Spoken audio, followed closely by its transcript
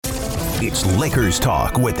It's Lakers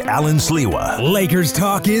Talk with Alan Sliwa. Lakers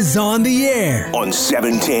Talk is on the air on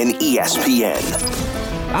 710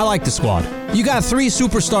 ESPN. I like the squad. You got three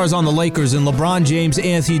superstars on the Lakers in LeBron James,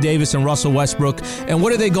 Anthony Davis, and Russell Westbrook. And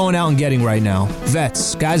what are they going out and getting right now?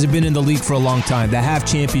 Vets. Guys have been in the league for a long time, that have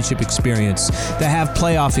championship experience, that have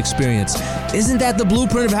playoff experience. Isn't that the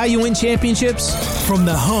blueprint of how you win championships? From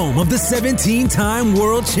the home of the 17-time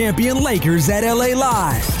world champion Lakers at LA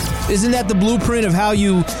Live. Isn't that the blueprint of how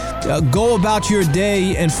you go about your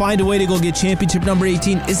day and find a way to go get championship number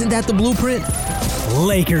 18? Isn't that the blueprint?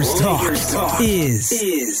 Lakers Talk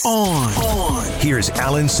is on. Here's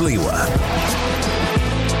Alan Sliwa.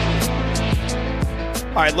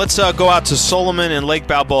 All right, let's go out to Solomon and Lake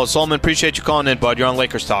Balboa. Solomon, appreciate you calling in, bud. You're on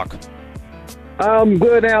Lakers Talk. I'm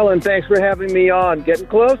good, Alan. Thanks for having me on. Getting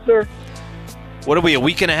closer. What are we, a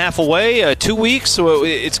week and a half away? 2 weeks? So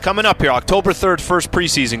it's coming up here, October 3rd, first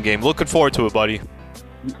preseason game. Looking forward to it, buddy.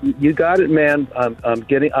 You got it, man.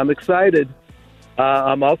 I'm excited.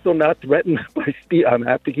 I'm also not threatened by speed. I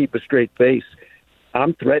have to keep a straight face.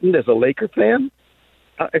 I'm threatened as a Laker fan.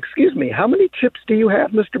 Excuse me, how many chips do you have,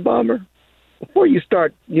 Mr. Bomber? Before you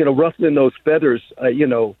start, ruffling those feathers, I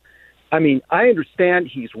understand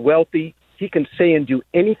he's wealthy. He can say and do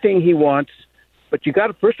anything he wants. But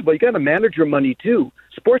first of all, you got to manage your money too.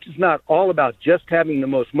 Sports is not all about just having the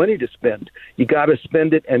most money to spend. You got to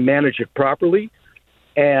spend it and manage it properly.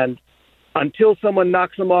 And until someone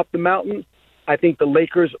knocks them off the mountain, I think the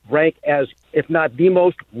Lakers rank as, if not the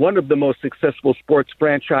most, one of the most successful sports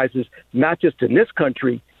franchises, not just in this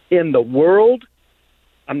country, in the world.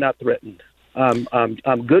 I'm not threatened.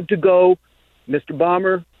 I'm good to go. Mr.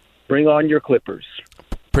 Bomber, bring on your Clippers.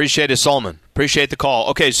 Appreciate it, Solomon. Appreciate the call.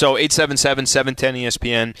 Okay, so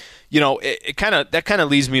 877-710-ESPN. That kind of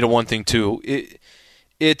leads me to one thing too.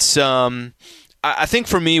 I think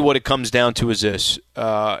for me, what it comes down to is this,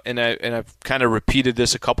 and I've kind of repeated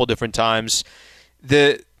this a couple different times.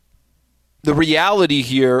 The reality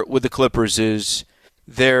here with the Clippers is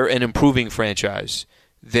they're an improving franchise.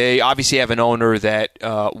 They obviously have an owner that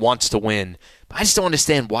wants to win. But I just don't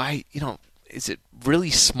understand why, is it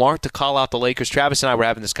really smart to call out the Lakers? Travis and I were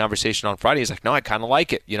having this conversation on Friday. He's like, no, I kind of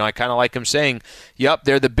like it. I kind of like him saying, yep,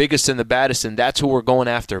 they're the biggest and the baddest, and that's who we're going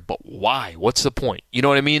after. But why? What's the point? You know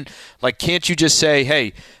what I mean? Like, can't you just say,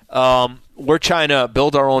 hey, we're trying to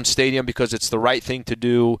build our own stadium because it's the right thing to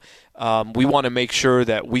do. We want to make sure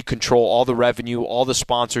that we control all the revenue, all the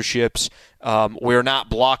sponsorships. We're not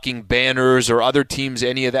blocking banners or other teams,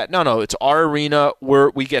 any of that. No, it's our arena.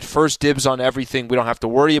 We get first dibs on everything. We don't have to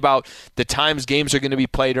worry about the times games are going to be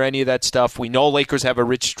played or any of that stuff. We know Lakers have a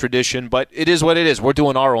rich tradition, but it is what it is. We're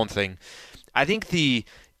doing our own thing. I think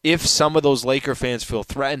if some of those Laker fans feel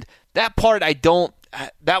threatened, that part I don't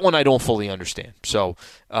fully understand. So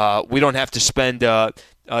we don't have to spend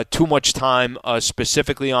too much time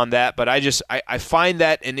specifically on that, but I find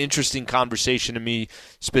that an interesting conversation to me,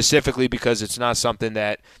 specifically because it's not something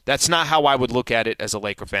that's not how I would look at it as a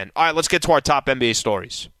Laker fan. All right, let's get to our top NBA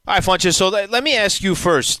stories. All right, Funches, so let me ask you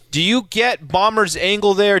first. Do you get Bomber's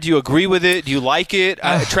angle there? Do you agree with it? Do you like it?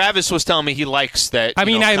 Travis was telling me he likes that. I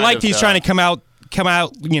like he's trying to come out,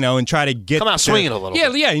 and try to get... Come out swinging a little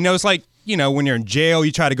bit. Yeah, it's like, when you're in jail,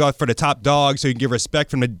 you try to go out for the top dog so you can give respect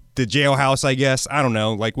from the jailhouse, I guess. I don't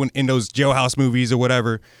know, like when in those jailhouse movies or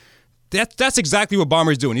whatever. That's exactly what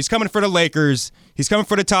Bomber's doing. He's coming for the Lakers. He's coming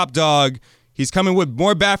for the top dog. He's coming with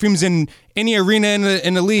more bathrooms than any arena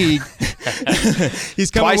in the league.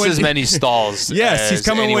 He's coming twice as many stalls. Yes, he's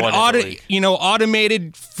coming with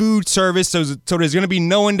automated food service. So there's going to be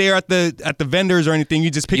no one there at the vendors or anything.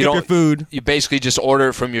 You just pick up your food. You basically just order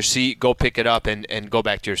it from your seat, go pick it up, and go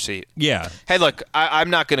back to your seat. Yeah. Hey, look, I'm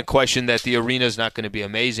not going to question that the arena is not going to be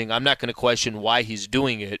amazing. I'm not going to question why he's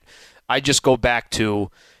doing it. I just go back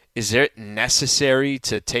to, is it necessary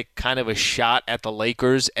to take kind of a shot at the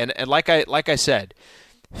Lakers? And like I said,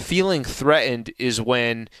 feeling threatened is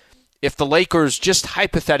when, if the Lakers, just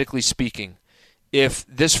hypothetically speaking, if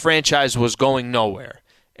this franchise was going nowhere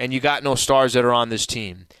and you got no stars that are on this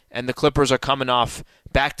team and the Clippers are coming off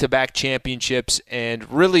back-to-back championships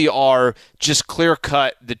and really are just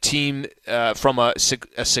clear-cut the team from a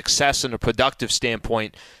success and a productive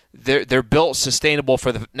standpoint, they're built sustainable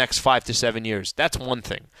for the next 5 to 7 years. That's one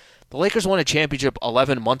thing. The Lakers won a championship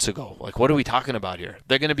 11 months ago. Like, what are we talking about here?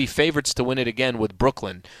 They're going to be favorites to win it again with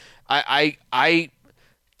Brooklyn. I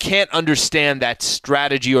can't understand that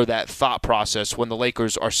strategy or that thought process when the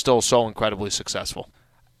Lakers are still so incredibly successful.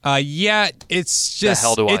 It's just... The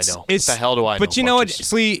hell do I know? The hell do I know? But you know what,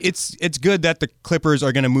 Slee, it's good that the Clippers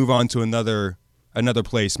are going to move on to another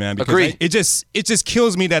place, man. Because Agreed. It just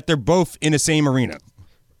kills me that they're both in the same arena.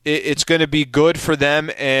 it's going to be good for them.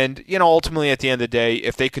 And, ultimately at the end of the day,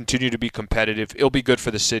 if they continue to be competitive, it'll be good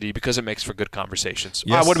for the city because it makes for good conversations.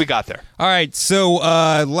 Yes. What do we got there? All right. So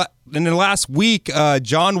in the last week,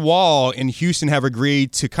 John Wall and Houston have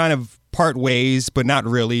agreed to kind of part ways, but not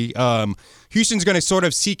really. Houston's going to sort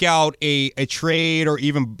of seek out a trade, or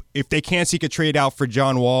even if they can't seek a trade out for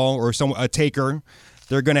John Wall or a taker,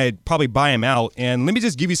 they're going to probably buy him out. And let me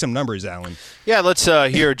just give you some numbers, Alan. Yeah, let's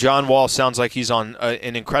hear. John Wall sounds like he's on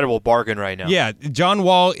an incredible bargain right now. Yeah, John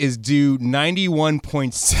Wall is due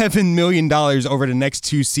 $91.7 million over the next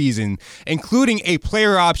 2 seasons, including a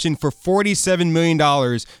player option for $47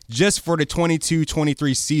 million just for the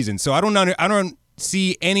 22-23 season. So I don't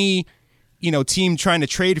see any team trying to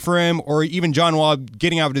trade for him, or even John Wall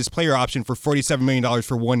getting out of his player option for $47 million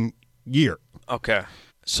for 1 year. Okay.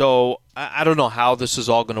 So I don't know how this is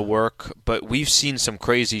all going to work, but we've seen some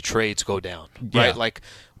crazy trades go down, right? Yeah. Like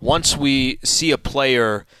once we see a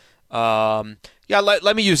player, let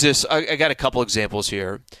me use this. I got a couple examples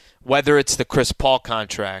here. Whether it's the Chris Paul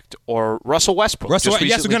contract or Russell Westbrook.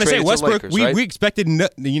 Yes, we're going to say Westbrook. Lakers, right? We expected,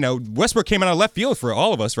 Westbrook came out of left field for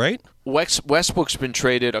all of us, right? Westbrook's been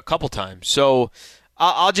traded a couple times. So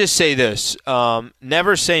I'll just say this.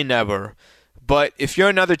 Never say never. But if you're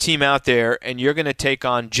another team out there and you're going to take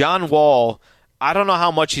on John Wall, I don't know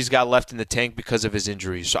how much he's got left in the tank because of his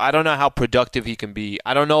injuries. So I don't know how productive he can be.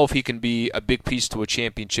 I don't know if he can be a big piece to a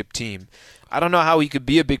championship team. I don't know how he could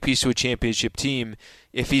be a big piece to a championship team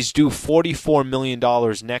if he's due $44 million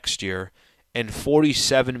next year and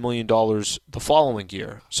 $47 million the following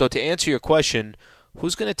year. So to answer your question,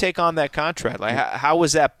 who's going to take on that contract? Like, how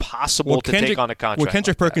is that possible to take on a contract? Well,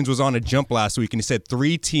 Kendrick Perkins was on a jump last week, and he said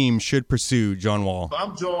 3 teams should pursue John Wall. If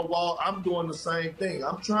I'm John Wall, I'm doing the same thing.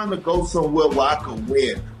 I'm trying to go somewhere where I can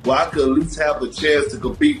win, where I can at least have a chance to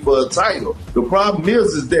compete for a title. The problem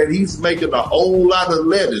is that he's making a whole lot of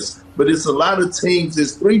lettuce, but it's a lot of teams.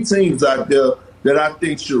 There's 3 teams out there that I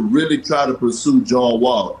think should really try to pursue John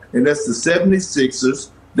Wall, and that's the 76ers,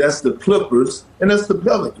 that's the Clippers, and that's the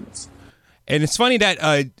Pelicans. And it's funny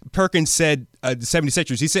that Perkins said the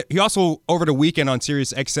 76ers. He also, over the weekend on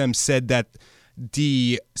Sirius XM, said that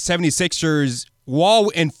the 76ers, Wall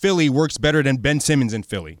in Philly works better than Ben Simmons in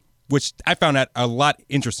Philly, which I found that a lot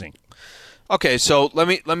interesting. Okay, so let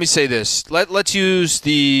me say this. Let's use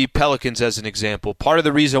the Pelicans as an example. Part of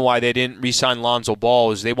the reason why they didn't re-sign Lonzo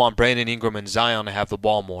Ball is they want Brandon Ingram and Zion to have the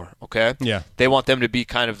ball more, okay? Yeah. They want them to be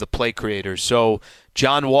kind of the play creators. So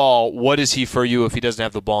John Wall, what is he for you if he doesn't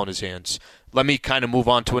have the ball in his hands? Let me kind of move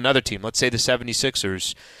on to another team. Let's say the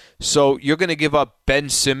 76ers. So you're going to give up Ben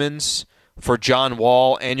Simmons for John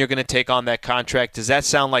Wall, and you're going to take on that contract. Does that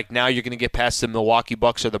sound like now you're going to get past the Milwaukee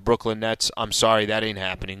Bucks or the Brooklyn Nets? I'm sorry, that ain't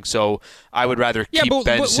happening. So I would rather keep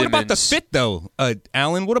Ben Simmons. What about the fit, though,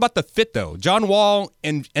 Alan? What about the fit, though? John Wall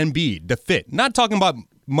and Embiid, the fit. Not talking about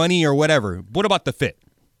money or whatever. What about the fit?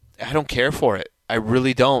 I don't care for it. I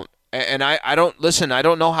really don't. And I don't – I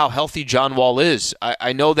don't know how healthy John Wall is.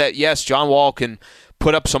 I know that, yes, John Wall can –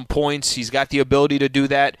 put up some points. He's got the ability to do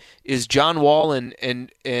that. Is John Wall and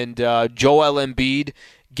Joel Embiid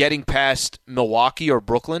getting past Milwaukee or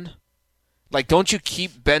Brooklyn? Like, don't you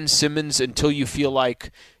keep Ben Simmons until you feel like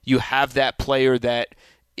you have that player that,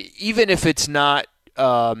 even if it's not,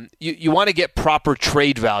 you want to get proper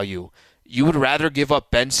trade value. You would rather give up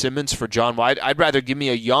Ben Simmons for John Wall. I'd rather give me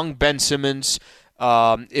a young Ben Simmons.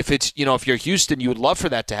 If it's, if you're Houston, you would love for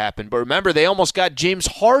that to happen. But remember, they almost got James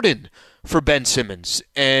Harden for Ben Simmons.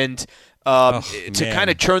 And to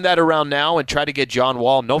kind of turn that around now and try to get John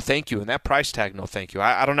Wall, no thank you. And that price tag, no thank you.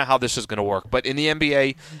 I don't know how this is going to work. But in the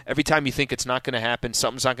NBA, every time you think it's not going to happen,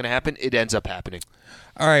 something's not going to happen, it ends up happening.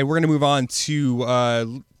 All right, we're going to move on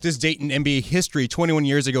to this date in NBA history. 21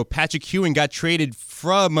 years ago, Patrick Ewing got traded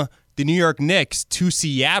from the New York Knicks to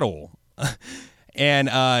Seattle. And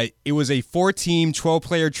it was a 4-team,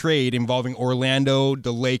 12-player trade involving Orlando,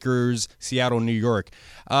 the Lakers, Seattle, New York.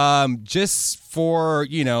 Just for,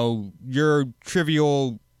 your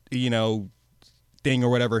trivial, thing or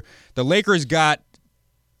whatever, the Lakers got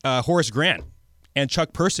Horace Grant and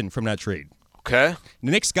Chuck Person from that trade. Okay.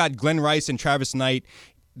 The Knicks got Glenn Rice and Travis Knight.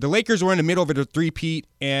 The Lakers were in the middle of a three-peat,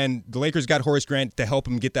 and the Lakers got Horace Grant to help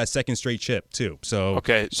him get that second straight chip, too.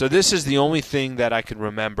 Okay, so this is the only thing that I can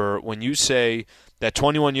remember when you say that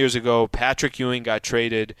 21 years ago, Patrick Ewing got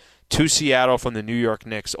traded to Seattle from the New York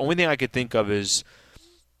Knicks. The only thing I could think of is,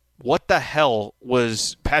 what the hell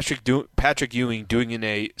was Patrick Ewing doing in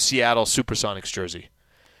a Seattle Supersonics jersey?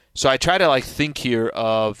 So I try to think here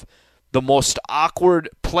of the most awkward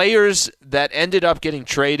players that ended up getting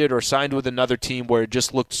traded or signed with another team where it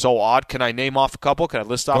just looked so odd. Can I name off a couple? Can I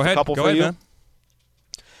list off a couple for you? Man.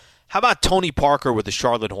 How about Tony Parker with the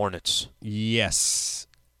Charlotte Hornets? Yes.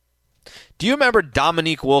 Do you remember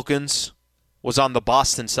Dominique Wilkins was on the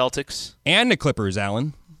Boston Celtics? And the Clippers,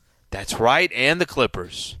 Alan. That's right, and the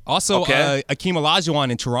Clippers. Also, okay. Akeem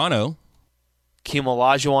Olajuwon in Toronto. Akeem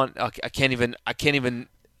Olajuwon, I can't even,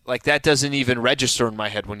 like, that doesn't even register in my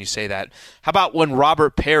head when you say that. How about when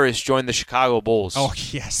Robert Parrish joined the Chicago Bulls? Oh,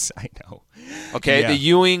 yes, I know. Okay, Yeah.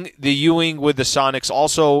 the Ewing with the Sonics.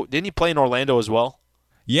 Also, didn't he play in Orlando as well?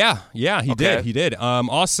 Yeah, he did.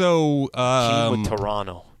 Also, Akeem with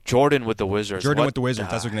Toronto. Jordan with the Wizards. Jordan What with the Wizards,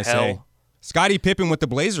 that's what I'm going to hell? say. Scottie Pippen with the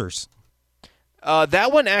Blazers.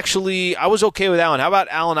 That one, actually, I was okay with that one. How about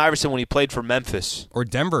Allen Iverson when he played for Memphis? Or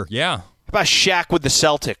Denver, yeah. How about Shaq with the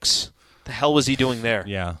Celtics? The hell was he doing there?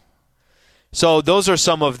 Yeah. So those are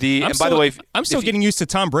some of the. By the way, I'm still getting used to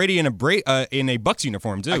Tom Brady in a Bucks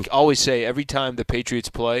uniform too. I always say every time the Patriots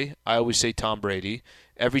play, I always say Tom Brady.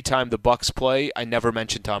 Every time the Bucks play, I never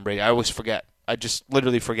mention Tom Brady. I always forget. I just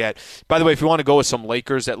literally forget. By the way, if you want to go with some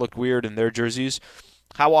Lakers that looked weird in their jerseys,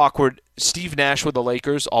 how awkward. Steve Nash with the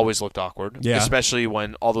Lakers always looked awkward, especially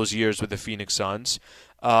when all those years with the Phoenix Suns.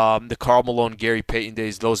 The Karl Malone, Gary Payton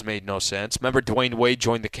days, those made no sense. Remember Dwayne Wade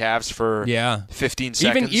joined the Cavs for 15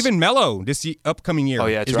 seconds? Even Melo this upcoming year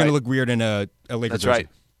is going to look weird in a Lakers That's jersey. right.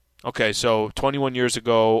 Okay, so 21 years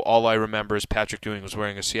ago, all I remember is Patrick Ewing was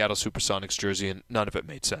wearing a Seattle Supersonics jersey, and none of it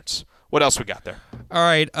made sense. What else we got there? All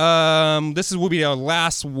right, will be our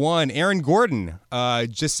last one. Aaron Gordon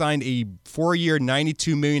just signed a 4-year,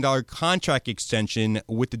 $92 million contract extension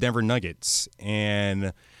with the Denver Nuggets,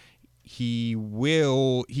 and he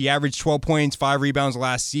averaged 12 points, 5 rebounds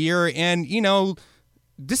last year, and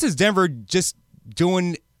this is Denver just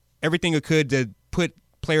doing everything it could to put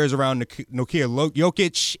players around Nikola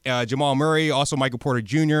Jokic, Jamal Murray, also Michael Porter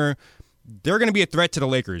Jr. They're going to be a threat to the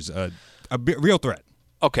Lakers, a real threat.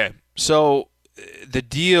 Okay, so the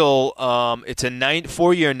deal, it's a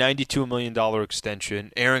 4-year, $92 million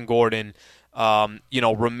extension. Aaron Gordon,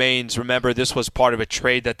 remains. Remember, this was part of a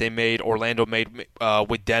trade that Orlando made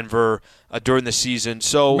with Denver during the season.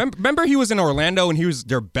 So remember he was in Orlando and he was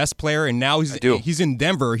their best player, and now he's in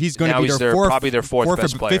Denver. He's going to be probably their fourth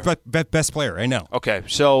best player. Fifth best player. I know. Okay,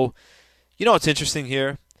 so what's interesting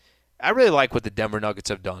here? I really like what the Denver Nuggets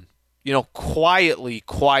have done. Quietly,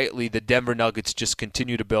 the Denver Nuggets just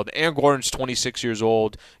continue to build. Aaron Gordon's 26 years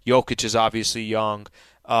old. Jokic is obviously young.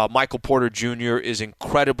 Michael Porter Jr. is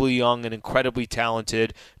incredibly young and incredibly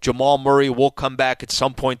talented. Jamal Murray will come back at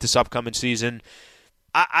some point this upcoming season.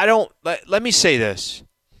 Let me say this.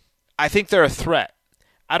 I think they're a threat.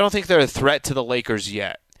 I don't think they're a threat to the Lakers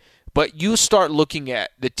yet. But you start looking at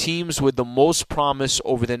the teams with the most promise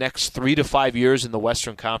over the next 3 to 5 years in the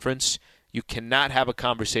Western Conference. You cannot have a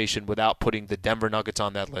conversation without putting the Denver Nuggets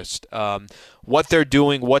on that list. What they're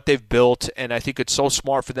doing, what they've built, and I think it's so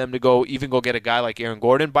smart for them to go get a guy like Aaron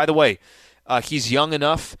Gordon. By the way, he's young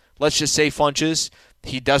enough. Let's just say Funches.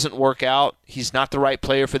 He doesn't work out. He's not the right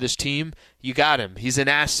player for this team. You got him. He's an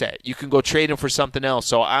asset. You can go trade him for something else.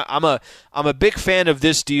 So I'm a big fan of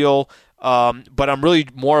this deal. But I'm really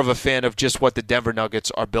more of a fan of just what the Denver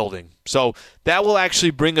Nuggets are building. So that will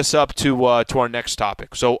actually bring us up to our next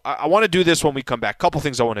topic. So I want to do this when we come back. A couple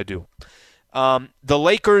things I want to do. The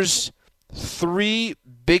Lakers' 3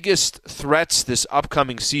 biggest threats this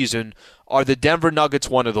upcoming season are the Denver Nuggets,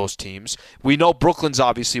 one of those teams. We know Brooklyn's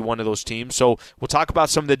obviously one of those teams. So we'll talk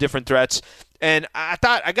about some of the different threats. And I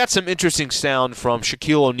thought I got some interesting sound from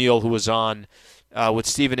Shaquille O'Neal, who was on with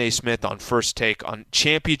Stephen A. Smith on First Take on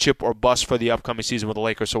championship or bust for the upcoming season with the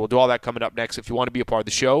Lakers. So we'll do all that coming up next. If you want to be a part of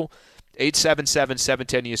the show,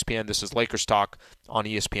 877-710-ESPN. This is Lakers Talk on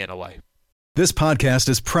ESPN LA. This podcast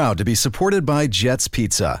is proud to be supported by Jets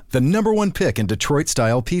Pizza, the #1 pick in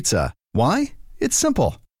Detroit-style pizza. Why? It's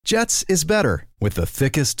simple. Jets is better. With the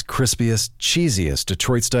thickest, crispiest, cheesiest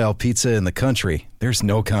Detroit-style pizza in the country, there's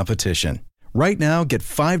no competition. Right now, get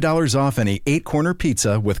 $5 off any 8-corner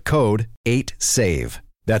pizza with code 8SAVE.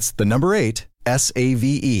 That's the number 8,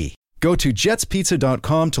 S-A-V-E. Go to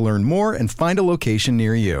jetspizza.com to learn more and find a location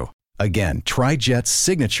near you. Again, try Jet's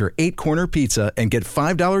signature 8-corner pizza and get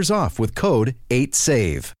 $5 off with code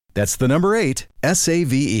 8SAVE. That's the number 8,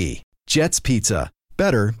 S-A-V-E. Jet's Pizza.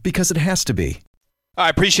 Better because it has to be. I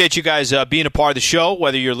appreciate you guys being a part of the show,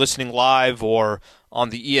 whether you're listening live or on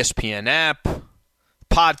the ESPN app.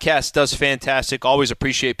 Podcast does fantastic. Always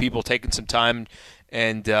appreciate people taking some time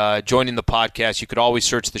and joining the podcast. You could always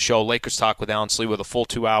search the show, Lakers Talk with Alan Slee, with a full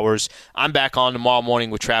 2 hours. I'm back on tomorrow morning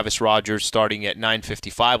with Travis Rogers starting at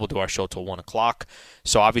 9:55. We'll do our show till 1 o'clock.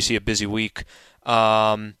 So obviously a busy week.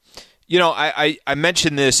 I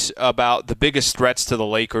mentioned this about the biggest threats to the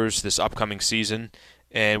Lakers this upcoming season,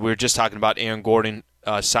 and we were just talking about Aaron Gordon.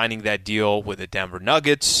 signing that deal with the Denver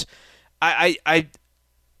Nuggets.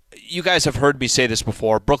 You guys have heard me say this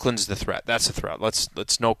before. Brooklyn's the threat. That's the threat.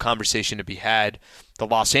 Let's no conversation to be had. The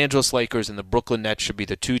Los Angeles Lakers and the Brooklyn Nets should be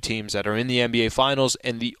the two teams that are in the NBA Finals,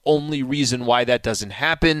 and the only reason why that doesn't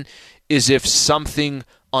happen is if something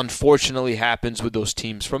unfortunately happens with those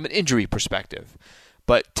teams from an injury perspective.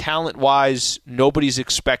 But talent-wise, nobody's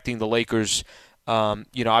expecting the Lakers,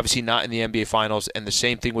 obviously not in the NBA Finals, and the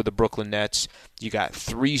same thing with the Brooklyn Nets. You got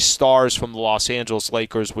 3 stars from the Los Angeles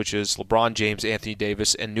Lakers, which is LeBron James, Anthony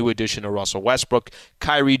Davis, and new addition of Russell Westbrook,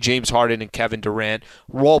 Kyrie, James Harden, and Kevin Durant.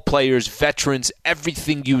 Role players, veterans,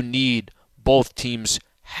 everything you need. Both teams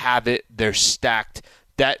have it. They're stacked.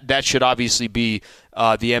 That should obviously be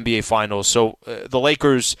the NBA Finals. So the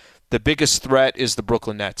Lakers, the biggest threat is the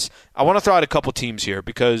Brooklyn Nets. I want to throw out a couple teams here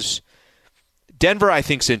because Denver, I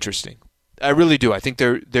think, is interesting. I really do. I think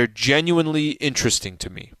they're genuinely interesting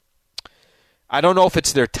to me. I don't know if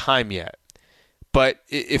it's their time yet, but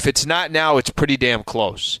if it's not now, it's pretty damn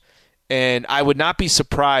close. And I would not be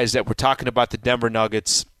surprised that we're talking about the Denver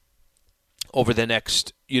Nuggets over the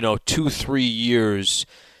next, 2-3 years,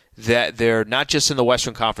 that they're not just in the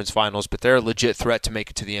Western Conference Finals, but they're a legit threat to make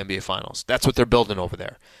it to the NBA Finals. That's what they're building over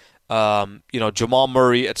there. Jamal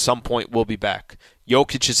Murray at some point will be back.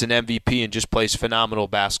 Jokic is an MVP and just plays phenomenal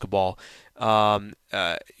basketball. The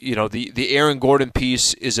Aaron Gordon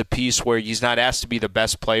piece is a piece where he's not asked to be the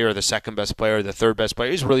best player or the second best player or the third best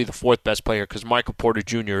player. He's really the fourth best player because Michael Porter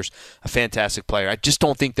Jr. is a fantastic player. I just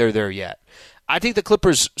don't think they're there yet. I think the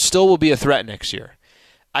Clippers still will be a threat next year.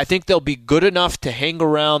 I think they'll be good enough to hang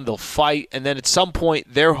around, they'll fight, and then at some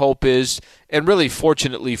point their hope is, and really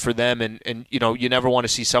fortunately for them, and you never want to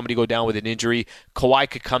see somebody go down with an injury. Kawhi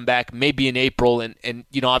could come back maybe in April, and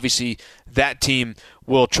obviously that team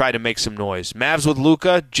will try to make some noise. Mavs with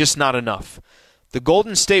Luka, just not enough. The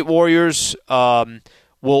Golden State Warriors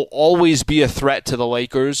will always be a threat to the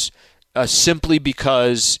Lakers, simply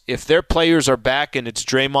because if their players are back and it's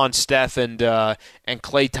Draymond, Steph, and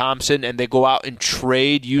Klay Thompson, and they go out and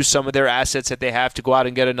use some of their assets that they have to go out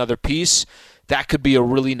and get another piece, that could be a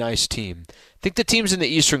really nice team. I think the teams in the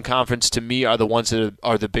Eastern Conference, to me, are the ones that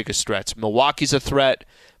are the biggest threats. Milwaukee's a threat.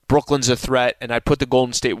 Brooklyn's a threat, and I'd put the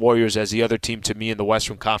Golden State Warriors as the other team to me in the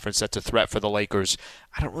Western Conference that's a threat for the Lakers.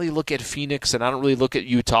 I don't really look at Phoenix, and I don't really look at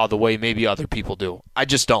Utah the way maybe other people do. I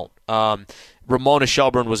just don't. Ramona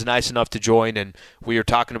Shelburne was nice enough to join, and we were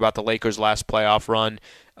talking about the Lakers' last playoff run.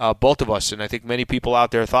 Both of us, and I think many people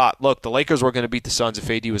out there thought, look, the Lakers were going to beat the Suns if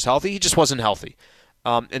AD was healthy. He just wasn't healthy.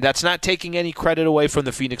 And that's not taking any credit away from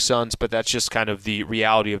the Phoenix Suns, but that's just kind of the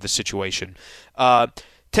reality of the situation.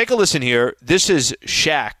 Take a listen here. This is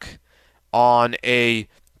Shaq on a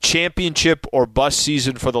championship or bust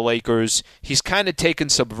season for the Lakers. He's kind of taken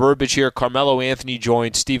some verbiage here. Carmelo Anthony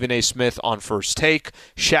joined Stephen A. Smith on First Take.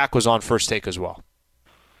 Shaq was on First Take as well.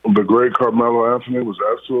 The great Carmelo Anthony was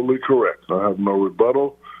absolutely correct. I have no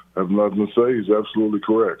rebuttal. I have nothing to say. He's absolutely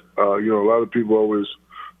correct. A lot of people always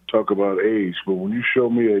talk about age, but when you show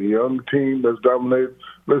me a young team that's dominated,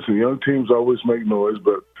 listen, young teams always make noise,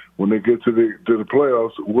 but when they get to the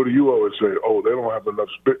playoffs, what do you always say? Oh, they don't have enough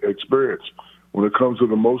experience. When it comes to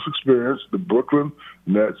the most experience, the Brooklyn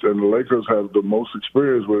Nets and the Lakers have the most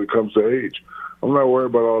experience when it comes to age. I'm not worried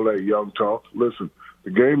about all that young talk. Listen,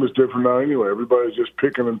 the game is different now anyway. Everybody's just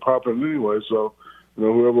picking and popping anyway. So,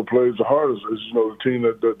 whoever plays the hardest is, the team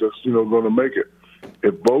that's going to make it.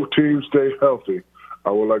 If both teams stay healthy,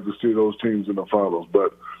 I would like to see those teams in the finals.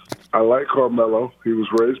 But I like Carmelo. He was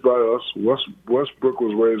raised by us. Westbrook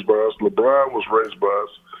was raised by us. LeBron was raised by us.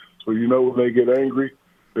 So, when they get angry,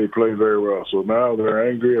 they play very well. So now they're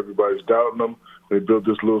angry. Everybody's doubting them. They built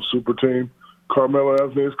this little super team. Carmelo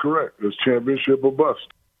Anthony is correct. It's championship or bust.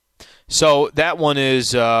 So that one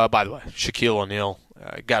is, by the way, Shaquille O'Neal.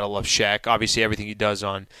 Gotta love Shaq. Obviously, everything he does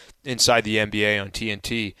on Inside the NBA on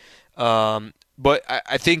TNT. But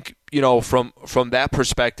I think, from that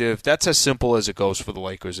perspective, that's as simple as it goes for the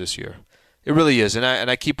Lakers this year. It really is. And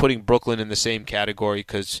I keep putting Brooklyn in the same category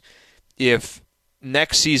because if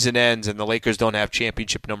next season ends and the Lakers don't have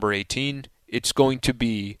championship number 18, it's going to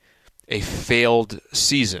be a failed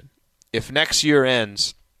season. If next year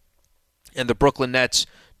ends and the Brooklyn Nets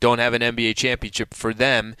don't have an NBA championship for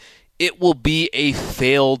them, it will be a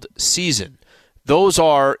failed season. Those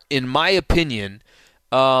are, in my opinion,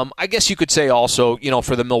 I guess you could say also,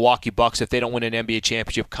 for the Milwaukee Bucks, if they don't win an NBA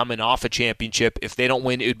championship, coming off a championship, if they don't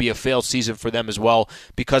win, it would be a failed season for them as well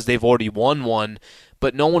because they've already won one.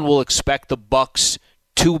 But no one will expect the Bucks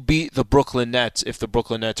to beat the Brooklyn Nets if the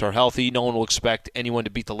Brooklyn Nets are healthy. No one will expect anyone to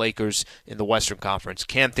beat the Lakers in the Western Conference.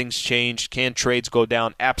 Can things change? Can trades go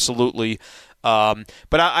down? Absolutely.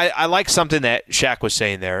 But I like something that Shaq was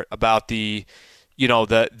saying there about the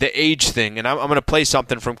age thing, and I'm going to play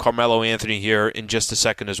something from Carmelo Anthony here in just a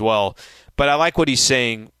second as well. But I like what he's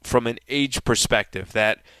saying from an age perspective,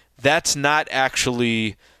 that's not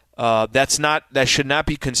actually that should not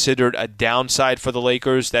be considered a downside for the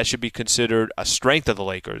Lakers. That should be considered a strength of the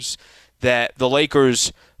Lakers. That the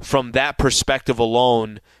Lakers, from that perspective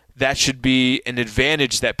alone, that should be an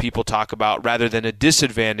advantage that people talk about rather than a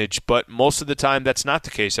disadvantage. But most of the time, that's not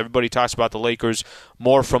the case. Everybody talks about the Lakers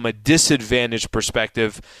more from a disadvantage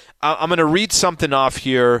perspective. I'm going to read something off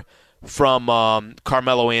here from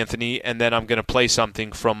Carmelo Anthony, and then I'm going to play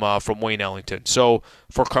something from Wayne Ellington. So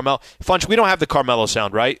for Carmelo, Funch, we don't have the Carmelo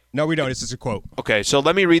sound, right? No, we don't. It's just a quote. Okay, so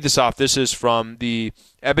let me read this off. This is from the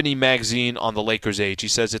Ebony magazine on the Lakers' age. He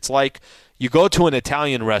says, it's like you go to an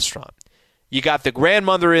Italian restaurant. You got the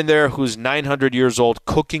grandmother in there who's 900 years old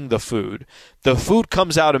cooking the food. The food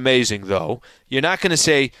comes out amazing, though. You're not going to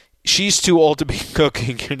say, she's too old to be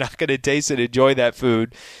cooking. You're not going to taste and enjoy that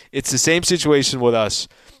food. It's the same situation with us.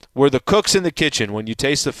 We're the cooks in the kitchen. When you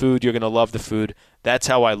taste the food, you're going to love the food. That's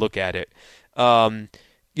how I look at it.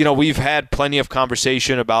 We've had plenty of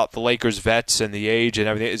conversation about the Lakers vets and the age and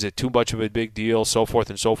everything. Is it too much of a big deal? So forth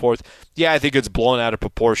and so forth. Yeah, I think it's blown out of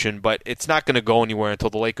proportion, but it's not going to go anywhere until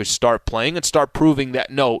the Lakers start playing and start proving that,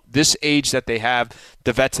 no, this age that they have,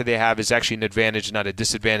 the vets that they have, is actually an advantage, not a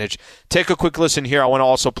disadvantage. Take a quick listen here. I want to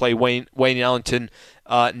also play Wayne Ellington,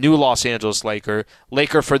 new Los Angeles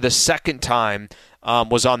Laker for the second time,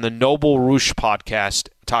 was on the Noble Roosh podcast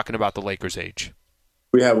talking about the Lakers' age.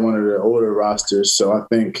 We have one of the older rosters, so I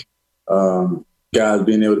think guys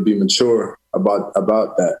being able to be mature about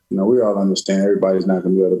that. We all understand everybody's not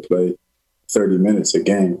going to be able to play 30 minutes a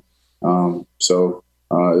game. So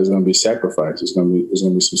there's going to be sacrifice. There's going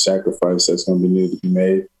to be some sacrifice that's going to be needed to be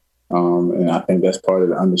made, and I think that's part of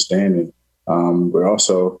the understanding. We're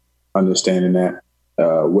also understanding that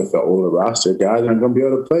with the older roster, guys aren't going to be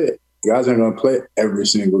able to play it. Guys aren't going to play every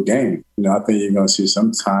single game. I think you're going to see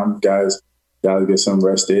sometimes guys get some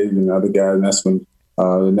rest days and other guys, and that's when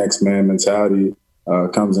the next man mentality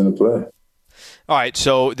comes into play. All right,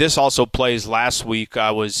 so this also plays last week. I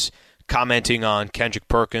was commenting on Kendrick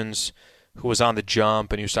Perkins, who was on the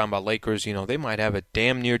jump, and he was talking about Lakers. They might have a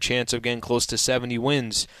damn near chance of getting close to 70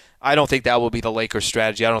 wins. I don't think that will be the Lakers'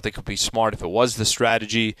 strategy. I don't think it would be smart if it was the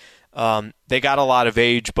strategy. They got a lot of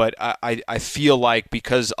age, but I feel like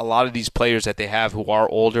because a lot of these players that they have who are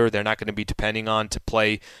older, they're not going to be depending on to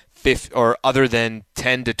play or other than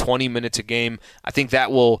 10 to 20 minutes a game. I think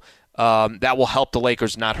that will help the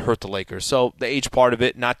Lakers, not hurt the Lakers. So the age part of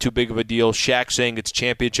it, not too big of a deal. Shaq saying it's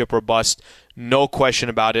championship or bust, no question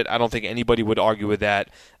about it. I don't think anybody would argue with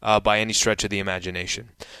that by any stretch of the imagination.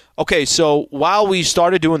 Okay, so while we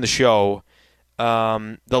started doing the show,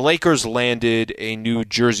 the Lakers landed a new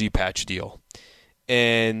jersey patch deal.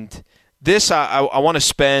 And this I want to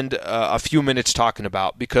spend a few minutes talking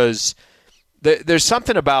about because there's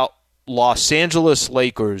something about Los Angeles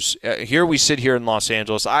Lakers. Here we sit here in Los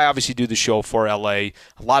Angeles. I obviously do the show for LA. A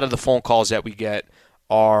lot of the phone calls that we get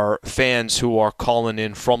are fans who are calling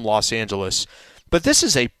in from Los Angeles. But this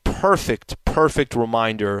is a perfect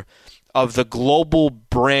reminder of the global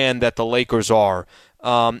brand that the Lakers are.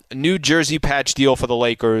 New jersey patch deal for the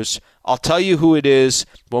Lakers. I'll tell you who it is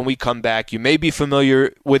when we come back. You may be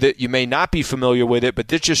familiar with it. You may not be familiar with it, but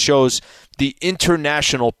this just shows the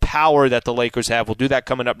international power that the Lakers have. We'll do that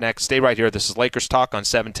coming up next. Stay right here. This is Lakers Talk on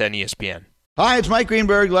 710 ESPN. Hi, it's Mike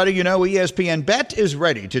Greenberg letting you know ESPN Bet is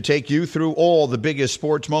ready to take you through all the biggest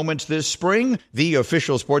sports moments this spring. The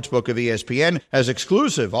official sportsbook of ESPN has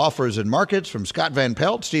exclusive offers and markets from Scott Van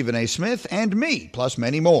Pelt, Stephen A. Smith, and me, plus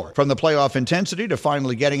many more. From the playoff intensity to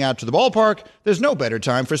finally getting out to the ballpark, there's no better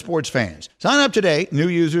time for sports fans. Sign up today. New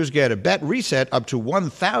users get a bet reset up to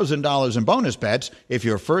 $1,000 in bonus bets if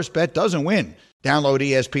your first bet doesn't win. Download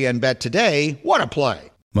ESPN Bet today. What a play.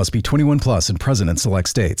 Must be 21 plus and present in select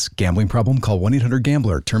states. Gambling problem? Call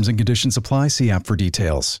 1-800-GAMBLER. Terms and conditions apply. See app for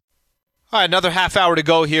details. All right, another half hour to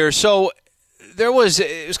go here. So it was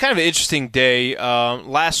kind of an interesting day.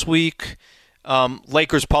 Last week,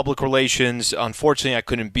 Lakers public relations, unfortunately I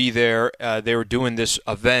couldn't be there. They were doing this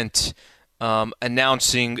event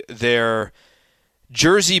announcing their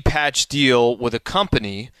jersey patch deal with a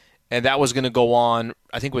company, and that was going to go on,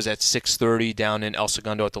 I think it was at 6:30 down in El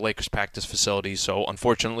Segundo at the Lakers practice facility. So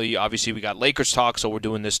unfortunately, obviously, we got Lakers talk, so we're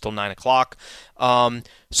doing this till 9 o'clock.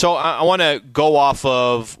 So I want to go off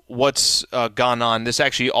of what's gone on. This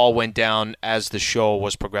actually all went down as the show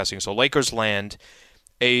was progressing. So Lakers land.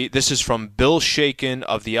 This is from Bill Shaken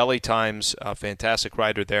of the LA Times, a fantastic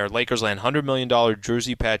writer there. Lakers land $100 million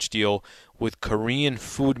jersey patch deal with Korean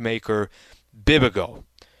food maker Bibigo.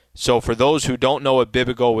 So for those who don't know what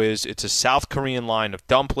Bibigo is, it's a South Korean line of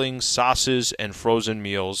dumplings, sauces, and frozen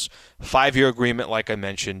meals. 5-year agreement, like I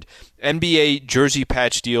mentioned. NBA jersey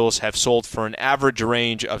patch deals have sold for an average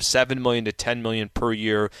range of $7 million to $10 million per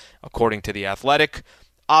year, according to The Athletic.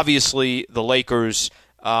 Obviously, the Lakers,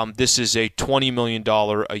 this is a $20 million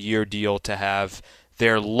a year deal to have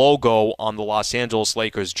their logo on the Los Angeles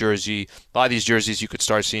Lakers jersey. A lot of these jerseys you could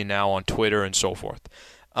start seeing now on Twitter and so forth.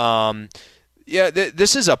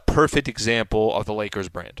 This is a perfect example of the Lakers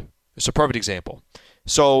brand. It's a perfect example.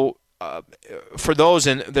 So for those,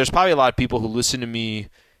 and there's probably a lot of people who listen to me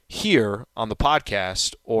here on the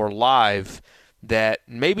podcast or live that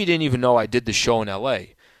maybe didn't even know I did the show in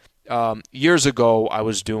L.A. Years ago, I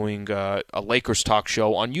was doing a Lakers talk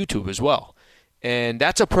show on YouTube as well. And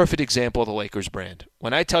that's a perfect example of the Lakers brand.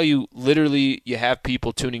 When I tell you, literally, you have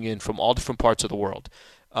people tuning in from all different parts of the world.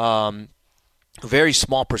 A very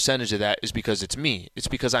small percentage of that is because it's me. It's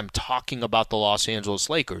because I'm talking about the Los Angeles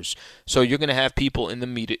Lakers. So you're going to have people in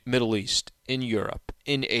the Middle East, in Europe,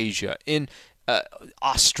 in Asia, in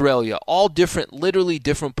Australia, all different, literally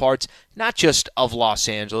different parts, not just of Los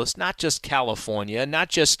Angeles, not just California, not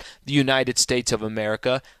just the United States of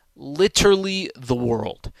America, literally the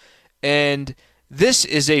world. And this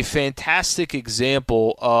is a fantastic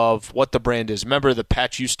example of what the brand is. Remember, the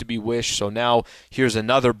patch used to be Wish, so now here's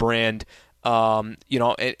another brand. An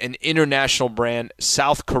international brand.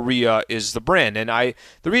 South Korea is the brand. And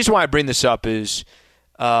the reason why I bring this up is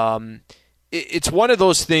it's one of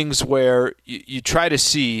those things where you try to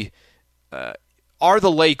see are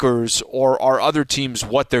the Lakers or are other teams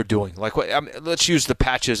what they're doing. Let's use the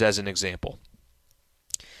patches as an example.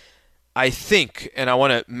 I think, and I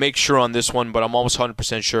want to make sure on this one, but I'm almost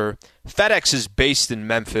 100% sure, FedEx is based in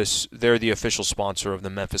Memphis. They're the official sponsor of the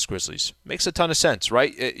Memphis Grizzlies. Makes a ton of sense,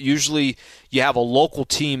 right? Usually you have a local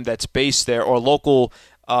team that's based there or a local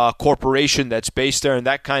corporation that's based there, and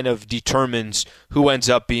that kind of determines who ends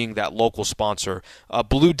up being that local sponsor.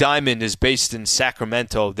 Blue Diamond is based in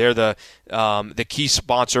Sacramento. They're the key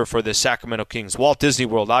sponsor for the Sacramento Kings. Walt Disney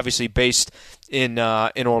World, obviously based in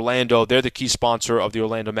Orlando. They're the key sponsor of the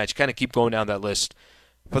Orlando Magic. Kind of keep going down that list.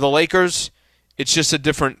 For the Lakers, it's just a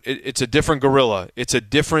different gorilla. It's a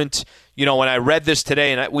different, when I read this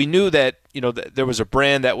today, and we knew that, there was a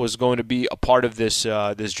brand that was going to be a part of this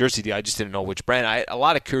jersey deal. I just didn't know which brand. I had a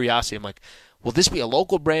lot of curiosity. I'm like, will this be a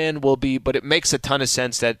local brand? But it makes a ton of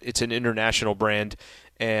sense that it's an international brand.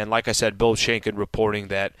 And like I said, Bill Shankin reporting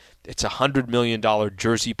that it's a $100 million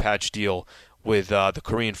jersey patch deal with the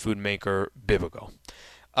Korean food maker Bibigo.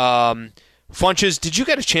 Funches, did you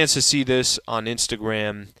get a chance to see this on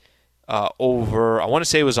Instagram over, I want to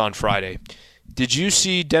say it was on Friday. Did you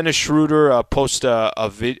see Dennis Schroeder post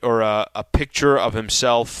a picture of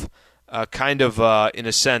himself, in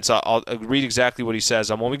a sense? I'll read exactly what he says.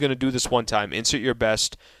 I'm only going to do this one time. Insert your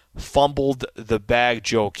best. Fumbled the bag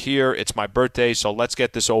joke here. It's my birthday, so let's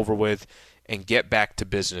get this over with and get back to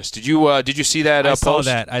business. Did you see that post?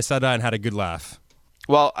 I saw that and had a good laugh.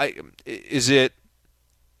 Well, is it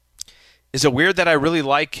weird that I really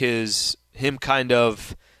like him kind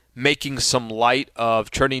of making some light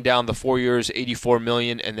of turning down the 4 years, $84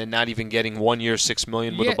 million, and then not even getting 1 year, $6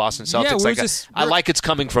 million with the Boston Celtics? I like it's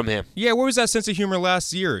coming from him. Yeah, where was that sense of humor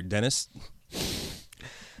last year, Dennis?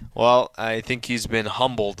 Well, I think he's been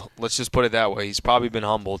humbled. Let's just put it that way. He's probably been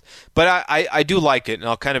humbled. But I do like it, and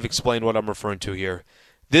I'll kind of explain what I'm referring to here.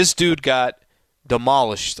 This dude got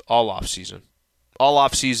demolished all offseason. All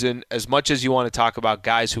offseason, as much as you want to talk about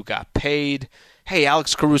guys who got paid. Hey,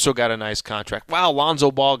 Alex Caruso got a nice contract. Wow,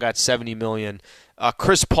 Lonzo Ball got $70 million.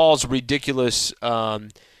 Chris Paul's ridiculous,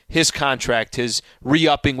 his contract, his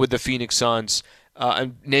re-upping with the Phoenix Suns.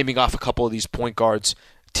 I'm naming off a couple of these point guards.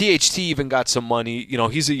 THT even got some money.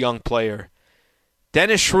 He's a young player.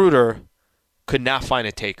 Dennis Schroeder could not find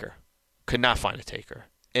a taker.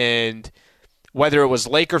 And whether it was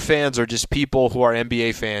Laker fans or just people who are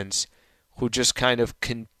NBA fans who just kind of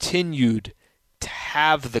continued to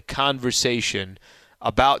have the conversation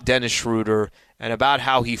about Dennis Schroeder and about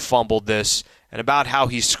how he fumbled this and about how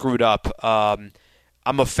he screwed up. I'm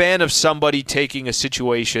a fan of somebody taking a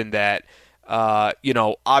situation that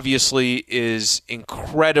obviously is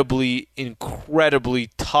incredibly, incredibly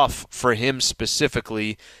tough for him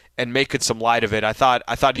specifically, and making some light of it. I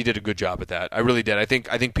thought he did a good job at that. I really did. I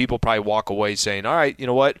think people probably walk away saying, all right, you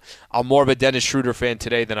know what? I'm more of a Dennis Schroeder fan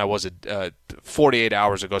today than I was 48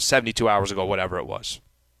 hours ago, 72 hours ago, whatever it was.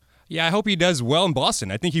 Yeah, I hope he does well in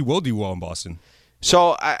Boston. I think he will do well in Boston.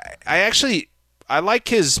 So I like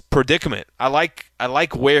his predicament. I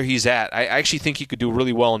like where he's at. I actually think he could do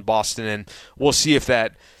really well in Boston, and we'll see if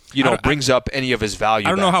that brings up any of his value. I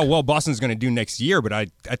don't know back. how well Boston's going to do next year, but I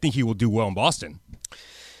think he will do well in Boston.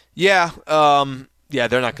 Yeah,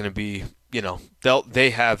 they're not going to be. They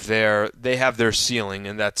have their ceiling,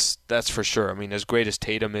 and that's for sure. I mean, as great as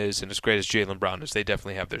Tatum is, and as great as Jaylen Brown is, they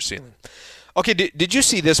definitely have their ceiling. Okay, did you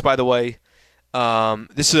see this, by the way?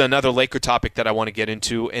 This is another Laker topic that I want to get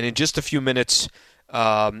into, and in just a few minutes,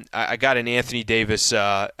 I got an Anthony Davis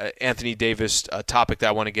topic that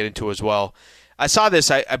I want to get into as well. I saw this.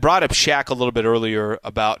 I brought up Shaq a little bit earlier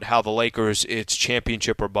about how the Lakers, it's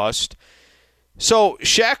championship or bust. So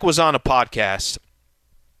Shaq was on a podcast.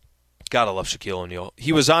 Gotta love Shaquille O'Neal.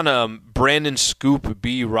 He was on Brandon Scoop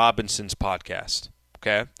B. Robinson's podcast.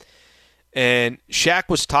 Okay, and Shaq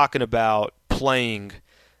was talking about playing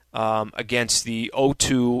against the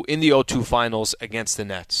O2 finals against the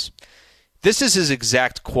Nets. This is his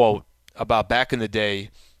exact quote about back in the day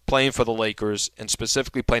playing for the Lakers and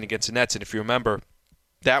specifically playing against the Nets. And if you remember,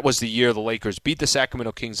 that was the year the Lakers beat the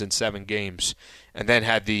Sacramento Kings in 7 games and then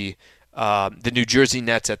had the New Jersey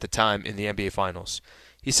Nets at the time in the NBA Finals.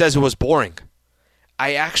 He says it was boring.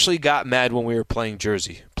 I actually got mad when we were playing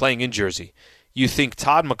in Jersey. You think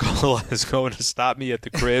Todd McCullough is going to stop me at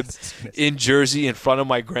the crib in Jersey in front of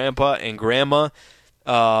my grandpa and grandma?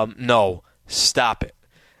 No, stop it.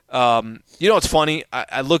 It's funny.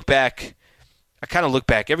 I look back. I kind of look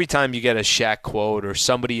back. Every time you get a Shaq quote or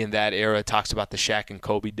somebody in that era talks about the Shaq and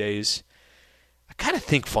Kobe days, I kind of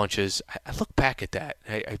think, Funches, I look back at that.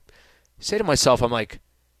 I say to myself, I'm like,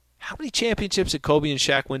 how many championships did Kobe and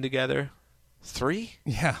Shaq win together? 3?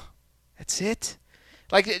 Yeah. That's it?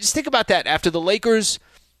 Like, just think about that. After the Lakers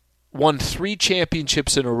won 3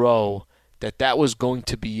 championships in a row, that was going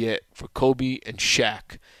to be it for Kobe and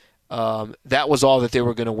Shaq. That was all that they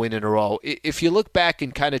were going to win in a row. If you look back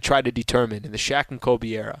and kind of try to determine in the Shaq and Kobe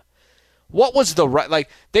era, what was the right? Like,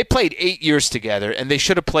 they played 8 years together, and they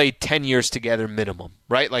should have played 10 years together minimum,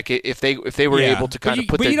 right? Like, if they were able to kind of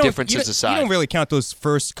put their differences aside. You don't really count those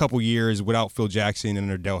first couple years without Phil Jackson and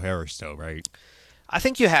Ardell Harris, though, right? I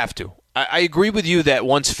think you have to. I agree with you that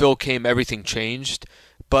once Phil came, everything changed.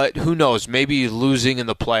 But who knows? Maybe losing in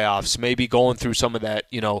the playoffs, maybe going through some of that.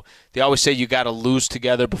 They always say you got to lose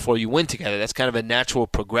together before you win together. That's kind of a natural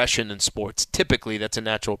progression in sports. Typically, that's a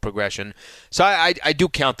natural progression. So I do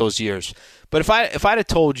count those years. But if I'd have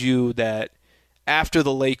told you that after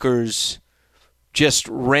the Lakers just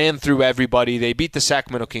ran through everybody, they beat the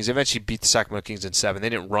Sacramento Kings. They eventually beat the Sacramento Kings in 7. They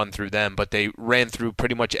didn't run through them, but they ran through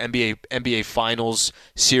pretty much NBA Finals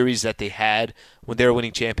series that they had when they were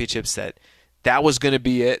winning championships. That was going to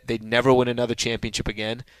be it. They'd never win another championship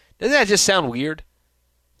again. Doesn't that just sound weird?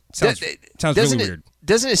 Sounds really weird.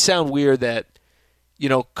 Doesn't it sound weird that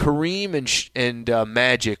Kareem and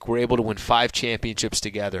Magic were able to win 5 championships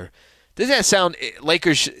together? Doesn't that sound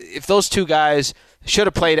Lakers? If those two guys should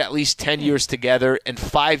have played at least 10 years together and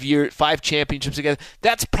 5 championships together,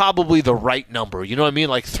 that's probably the right number. You know what I mean?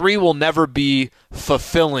 Like 3 will never be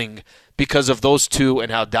fulfilling because of those two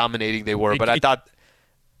and how dominating they were. But I thought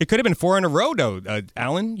it could have been 4 in a row, though,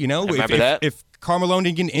 Alan. Remember that? If Carmelo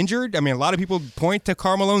didn't get injured, I mean, a lot of people point to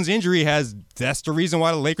Carmelo's injury that's the reason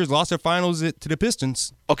why the Lakers lost their finals to the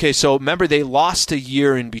Pistons. Okay, so remember they lost a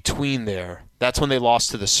year in between there. That's when they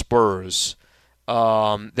lost to the Spurs.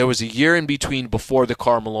 There was a year in between before the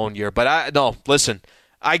Carmelo year. But listen,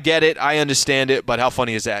 I get it. I understand it. But how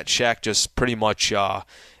funny is that? Shaq just pretty much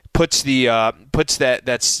puts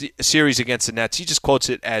that series against the Nets. He just quotes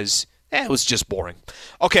it as, it was just boring.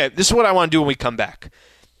 Okay, this is what I want to do when we come back.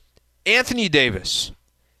 Anthony Davis,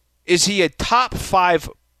 is he a top 5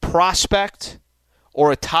 prospect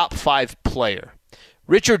or a top 5 player?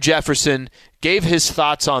 Richard Jefferson gave his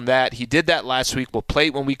thoughts on that. He did that last week. We'll play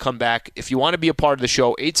it when we come back. If you want to be a part of the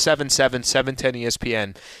show,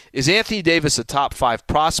 877-710-ESPN. Is Anthony Davis a top 5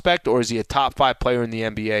 prospect or is he a top 5 player in the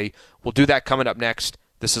NBA? We'll do that coming up next.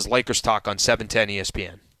 This is Lakers Talk on 710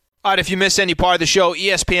 ESPN. All right, if you missed any part of the show,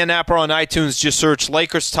 ESPN app or on iTunes, just search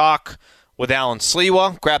Lakers Talk with Alan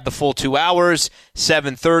Sliwa. Grab the full 2 hours.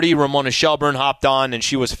 7:30, Ramona Shelburne hopped on, and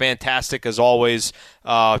she was fantastic as always.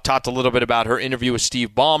 Talked a little bit about her interview with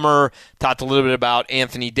Steve Ballmer. Talked a little bit about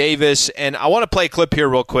Anthony Davis. And I want to play a clip here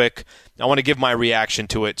real quick. I want to give my reaction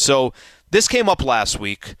to it. So this came up last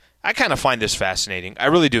week. I kind of find this fascinating. I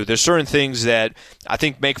really do. There's certain things that I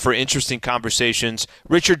think make for interesting conversations.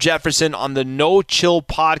 Richard Jefferson on the No Chill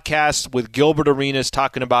podcast with Gilbert Arenas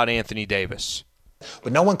talking about Anthony Davis.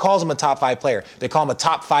 But no one calls him a top 5 player. They call him a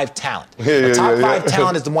top 5 talent. A top 5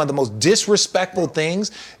 talent is one of the most disrespectful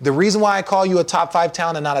things. The reason why I call you a top 5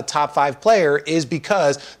 talent and not a top 5 player is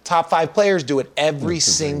because top 5 players do it every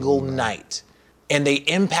single night. And they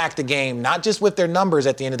impact the game, not just with their numbers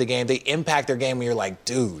at the end of the game. They impact their game when you're like,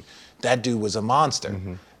 dude, that dude was a monster.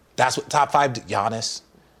 Mm-hmm. That's what top 5, Giannis,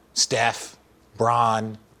 Steph,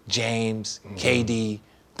 Bron, James, KD.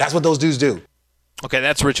 That's what those dudes do. Okay,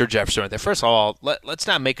 that's Richard Jefferson right there. First of all, let's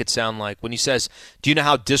not make it sound like when he says, do you know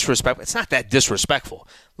how disrespectful? It's not that disrespectful.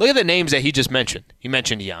 Look at the names that he just mentioned. He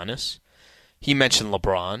mentioned Giannis. He mentioned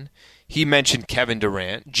LeBron. He mentioned Kevin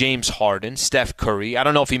Durant, James Harden, Steph Curry. I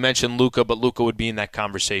don't know if he mentioned Luka, but Luka would be in that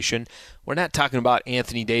conversation. We're not talking about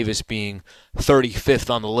Anthony Davis being 35th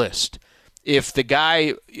on the list. If the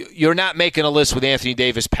guy, you're not making a list with Anthony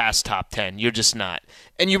Davis past top 10. You're just not.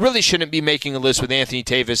 And you really shouldn't be making a list with Anthony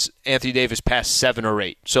Davis past 7 or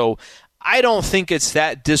 8. So I don't think it's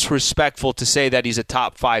that disrespectful to say that he's a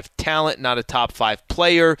top 5 talent, not a top 5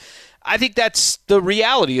 player. I think that's the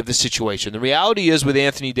reality of the situation. The reality is with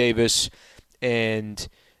Anthony Davis and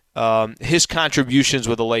his contributions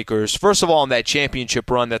with the Lakers, first of all, in that championship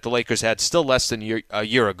run that the Lakers had still less than a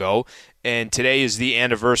year ago, and today is the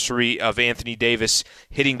anniversary of Anthony Davis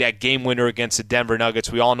hitting that game winner against the Denver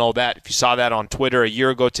Nuggets. We all know that. If you saw that on Twitter a year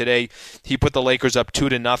ago today, he put the Lakers up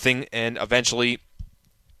 2-0, and eventually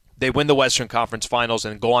they win the Western Conference Finals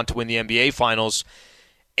and go on to win the NBA Finals.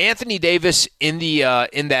 Anthony Davis in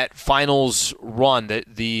that finals run,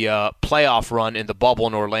 the playoff run in the bubble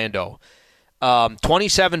in Orlando,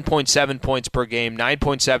 27.7 points per game,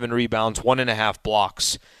 9.7 rebounds, 1.5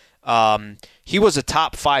 blocks. He was a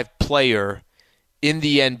top 5 player in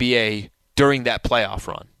the NBA during that playoff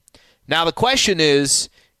run. Now the question is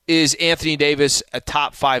Anthony Davis a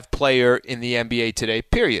top 5 player in the NBA today,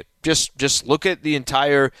 period? Just look at the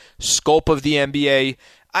entire scope of the NBA.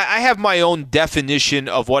 I have my own definition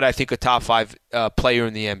of what I think a top 5 player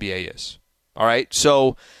in the NBA is. All right?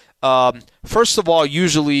 So, first of all,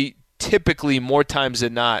 typically, more times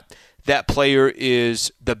than not, that player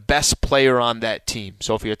is the best player on that team.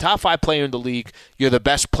 So if you're a top 5 player in the league, you're the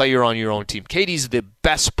best player on your own team. KD's the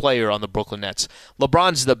best player on the Brooklyn Nets.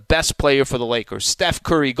 LeBron's the best player for the Lakers. Steph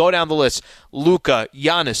Curry, go down the list. Luka,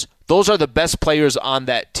 Giannis, those are the best players on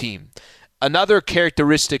that team. Another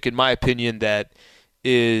characteristic, in my opinion, that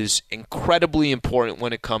is incredibly important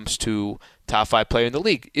when it comes to top 5 player in the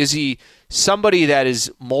league. Is he somebody that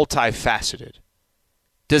is multifaceted?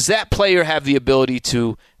 Does that player have the ability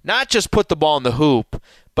to not just put the ball in the hoop,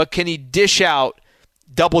 but can he dish out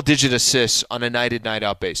double-digit assists on a night-in,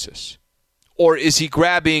 night-out basis? Or is he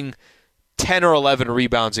grabbing 10 or 11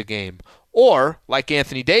 rebounds a game? Or, like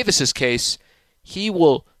Anthony Davis's case, he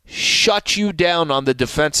will shut you down on the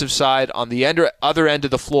defensive side, on the other end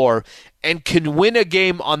of the floor, and can win a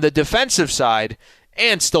game on the defensive side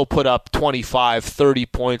and still put up 25, 30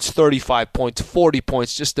 points, 35 points, 40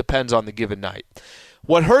 points, just depends on the given night.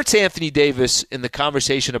 What hurts Anthony Davis in the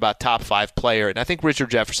conversation about top 5 player, and I think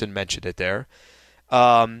Richard Jefferson mentioned it there,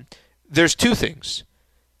 there's 2 things.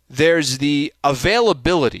 There's the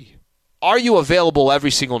availability. Are you available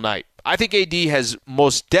every single night? I think AD has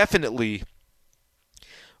most definitely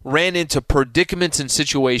ran into predicaments and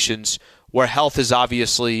situations where health is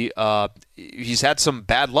obviously, he's had some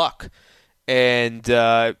bad luck. And,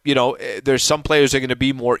 there's some players that are going to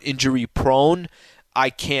be more injury prone. I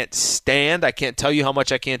can't tell you how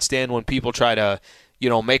much I can't stand when people try to,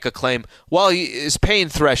 make a claim. Well, his pain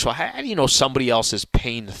threshold. How do you know somebody else's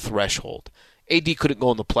pain threshold? AD couldn't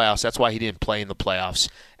go in the playoffs. That's why he didn't play in the playoffs.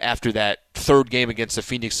 After that 3rd game against the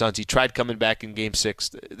Phoenix Suns, he tried coming back in Game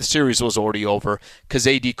 6. The series was already over because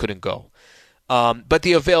AD couldn't go. But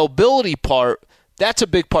the availability part, that's a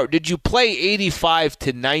big part. Did you play 85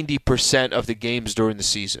 to 90% of the games during the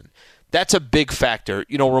season? That's a big factor.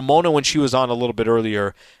 Ramona, when she was on a little bit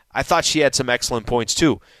earlier, I thought she had some excellent points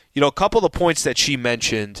too. A couple of the points that she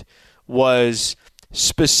mentioned was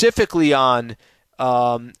specifically on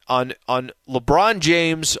LeBron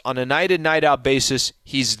James on a night-in, night-out basis.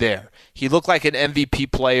 He's there. He looked like an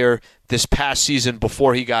MVP player this past season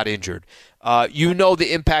before he got injured. The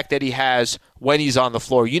impact that he has when he's on the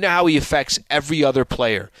floor. You know how he affects every other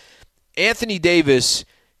player. Anthony Davis,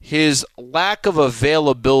 his lack of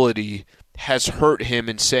availability has hurt him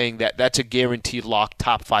in saying that that's a guaranteed lock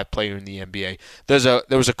top 5 player in the NBA.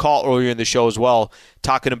 There was a call earlier in the show as well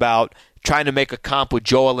talking about trying to make a comp with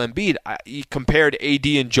Joel Embiid. He compared AD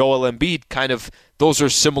and Joel Embiid, kind of, those are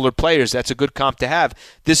similar players. That's a good comp to have.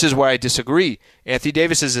 This is where I disagree. Anthony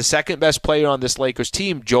Davis is the 2nd best player on this Lakers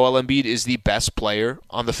team. Joel Embiid is the best player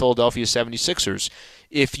on the Philadelphia 76ers.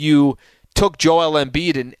 If you took Joel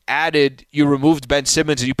Embiid and you removed Ben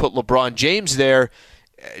Simmons and you put LeBron James there,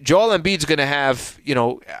 Joel Embiid's going to have,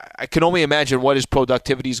 I can only imagine what his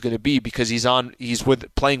productivity is going to be because he's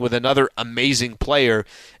playing with another amazing player,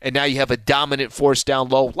 and now you have a dominant force down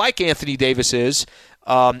low like Anthony Davis is,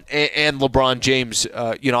 and LeBron James,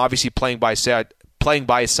 obviously playing by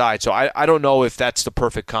his side. So I don't know if that's the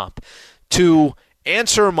perfect comp. To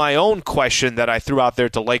answer my own question that I threw out there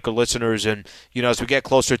to Laker listeners, and as we get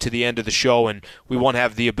closer to the end of the show, and we won't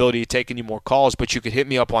have the ability to take any more calls, but you could hit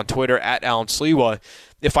me up on Twitter at Alan Sliwa.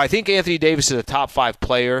 If I think Anthony Davis is a top 5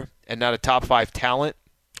 player and not a top 5 talent,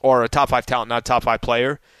 or a top 5 talent, not a top 5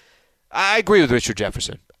 player, I agree with Richard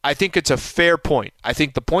Jefferson. I think it's a fair point. I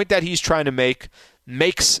think the point that he's trying to make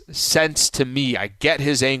makes sense to me. I get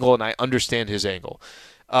his angle and I understand his angle.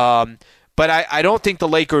 But I don't think the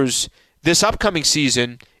Lakers this upcoming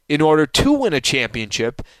season, in order to win a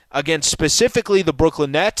championship against specifically the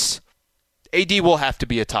Brooklyn Nets, AD will have to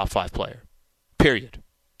be a top 5 player, period.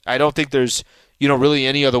 I don't think there's really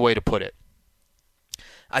any other way to put it.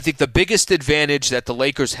 I think the biggest advantage that the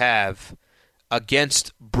Lakers have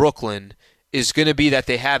against Brooklyn is going to be that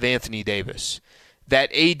they have Anthony Davis.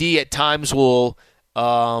 That AD at times will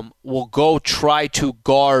go try to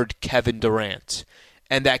guard Kevin Durant,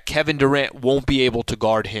 and that Kevin Durant won't be able to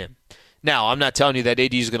guard him. Now, I'm not telling you that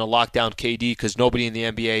AD is going to lock down KD because nobody in the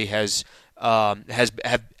NBA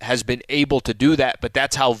has been able to do that, but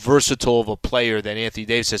that's how versatile of a player that Anthony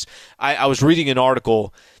Davis is. I was reading an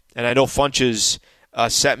article, and I know Funches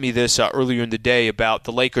sent me this earlier in the day about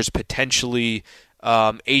the Lakers potentially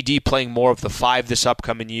AD playing more of the 5 this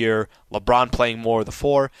upcoming year, LeBron playing more of the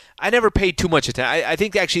 4. I never paid too much attention. I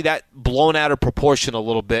think actually that blown out of proportion a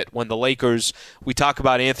little bit when the Lakers, we talk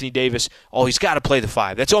about Anthony Davis, he's got to play the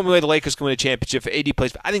 5. That's the only way the Lakers can win a championship. If AD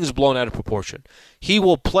plays, I think it's blown out of proportion. He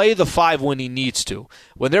will play the 5 when he needs to.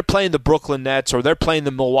 When they're playing the Brooklyn Nets or they're playing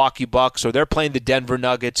the Milwaukee Bucks or they're playing the Denver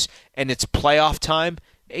Nuggets and it's playoff time,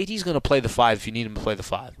 AD's going to play the 5 if you need him to play the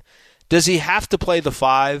 5. Does he have to play the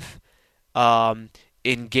 5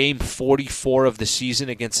 in game 44 of the season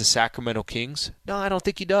against the Sacramento Kings? No, I don't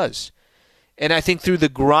think he does. And I think through the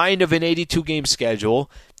grind of an 82-game schedule,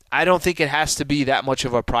 I don't think it has to be that much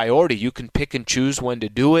of a priority. You can pick and choose when to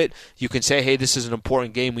do it. You can say, hey, this is an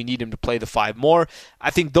important game. We need him to play the 5 more. I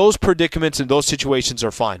think those predicaments and those situations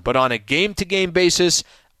are fine. But on a game-to-game basis,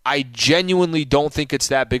 I genuinely don't think it's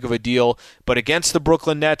that big of a deal. But against the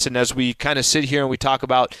Brooklyn Nets, and as we kind of sit here and we talk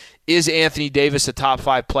about, is Anthony Davis a top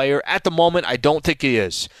 5 player? At the moment, I don't think he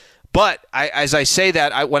is. But as I say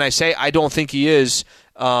that, when I say I don't think he is,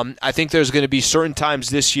 I think there's going to be certain times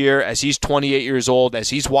this year, as he's 28 years old, as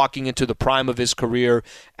he's walking into the prime of his career,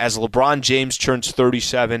 as LeBron James turns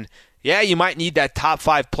 37, you might need that top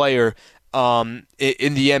 5 player in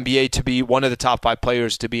the NBA to be one of the top 5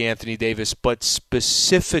 players to be Anthony Davis. But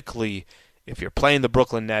specifically, if you're playing the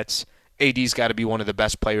Brooklyn Nets, AD's got to be one of the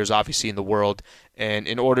best players, obviously, in the world. And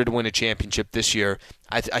in order to win a championship this year,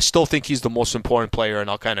 I still think he's the most important player, and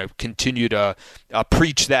I'll kind of continue to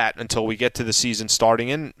preach that until we get to the season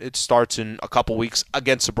starting, and it starts in a couple weeks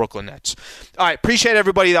against the Brooklyn Nets. All right, appreciate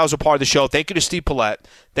everybody that was a part of the show. Thank you to Steve Paulette.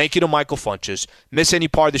 Thank you to Michael Funches. Miss any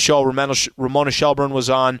part of the show, Ramona Shelburne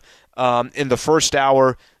was on in the first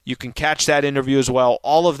hour. You can catch that interview as well.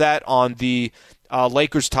 All of that on the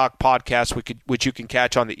Lakers Talk podcast, which you can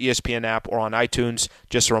catch on the ESPN app or on iTunes.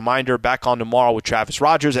 Just a reminder, back on tomorrow with Travis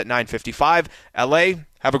Rogers at 9:55. LA,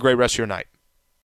 have a great rest of your night.